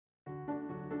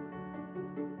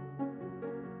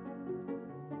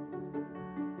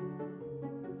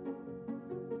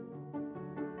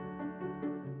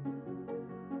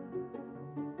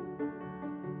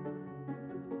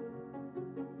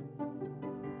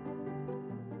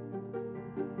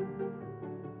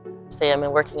say I'm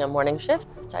working a morning shift.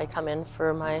 I come in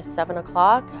for my 7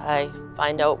 o'clock. I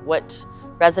find out what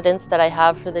residents that I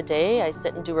have for the day. I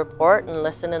sit and do report and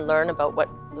listen and learn about what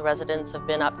the residents have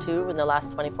been up to in the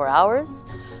last 24 hours.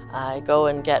 I go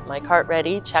and get my cart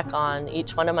ready, check on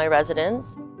each one of my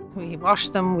residents. We wash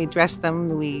them, we dress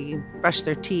them, we brush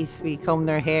their teeth, we comb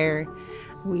their hair,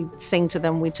 we sing to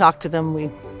them, we talk to them, we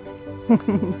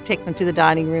take them to the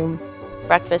dining room.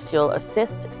 Breakfast, you'll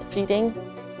assist feeding.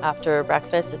 After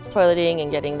breakfast, it's toileting and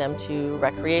getting them to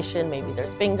recreation. Maybe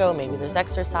there's bingo, maybe there's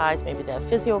exercise, maybe they have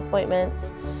physio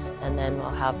appointments. And then we'll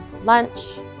have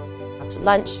lunch. After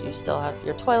lunch, you still have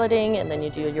your toileting, and then you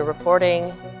do your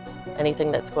reporting.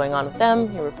 Anything that's going on with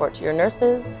them, you report to your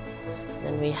nurses. And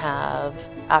then we have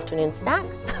afternoon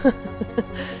snacks.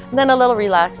 And then a little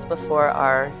relax before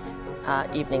our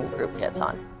evening group gets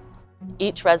on.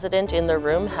 Each resident in their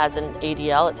room has an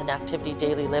ADL, it's an activity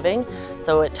daily living,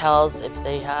 so it tells if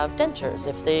they have dentures,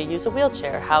 if they use a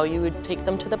wheelchair, how you would take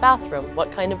them to the bathroom,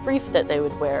 what kind of brief that they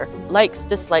would wear, likes,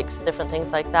 dislikes, different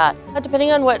things like that.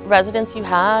 Depending on what residents you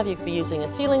have, you could be using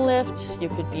a ceiling lift, you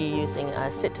could be using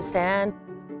a sit to stand.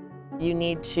 You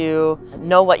need to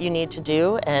know what you need to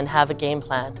do and have a game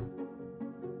plan.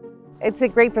 It's a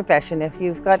great profession if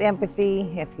you've got empathy,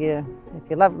 if you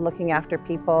love looking after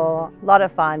people, a lot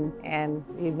of fun, and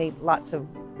you meet lots of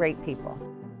great people.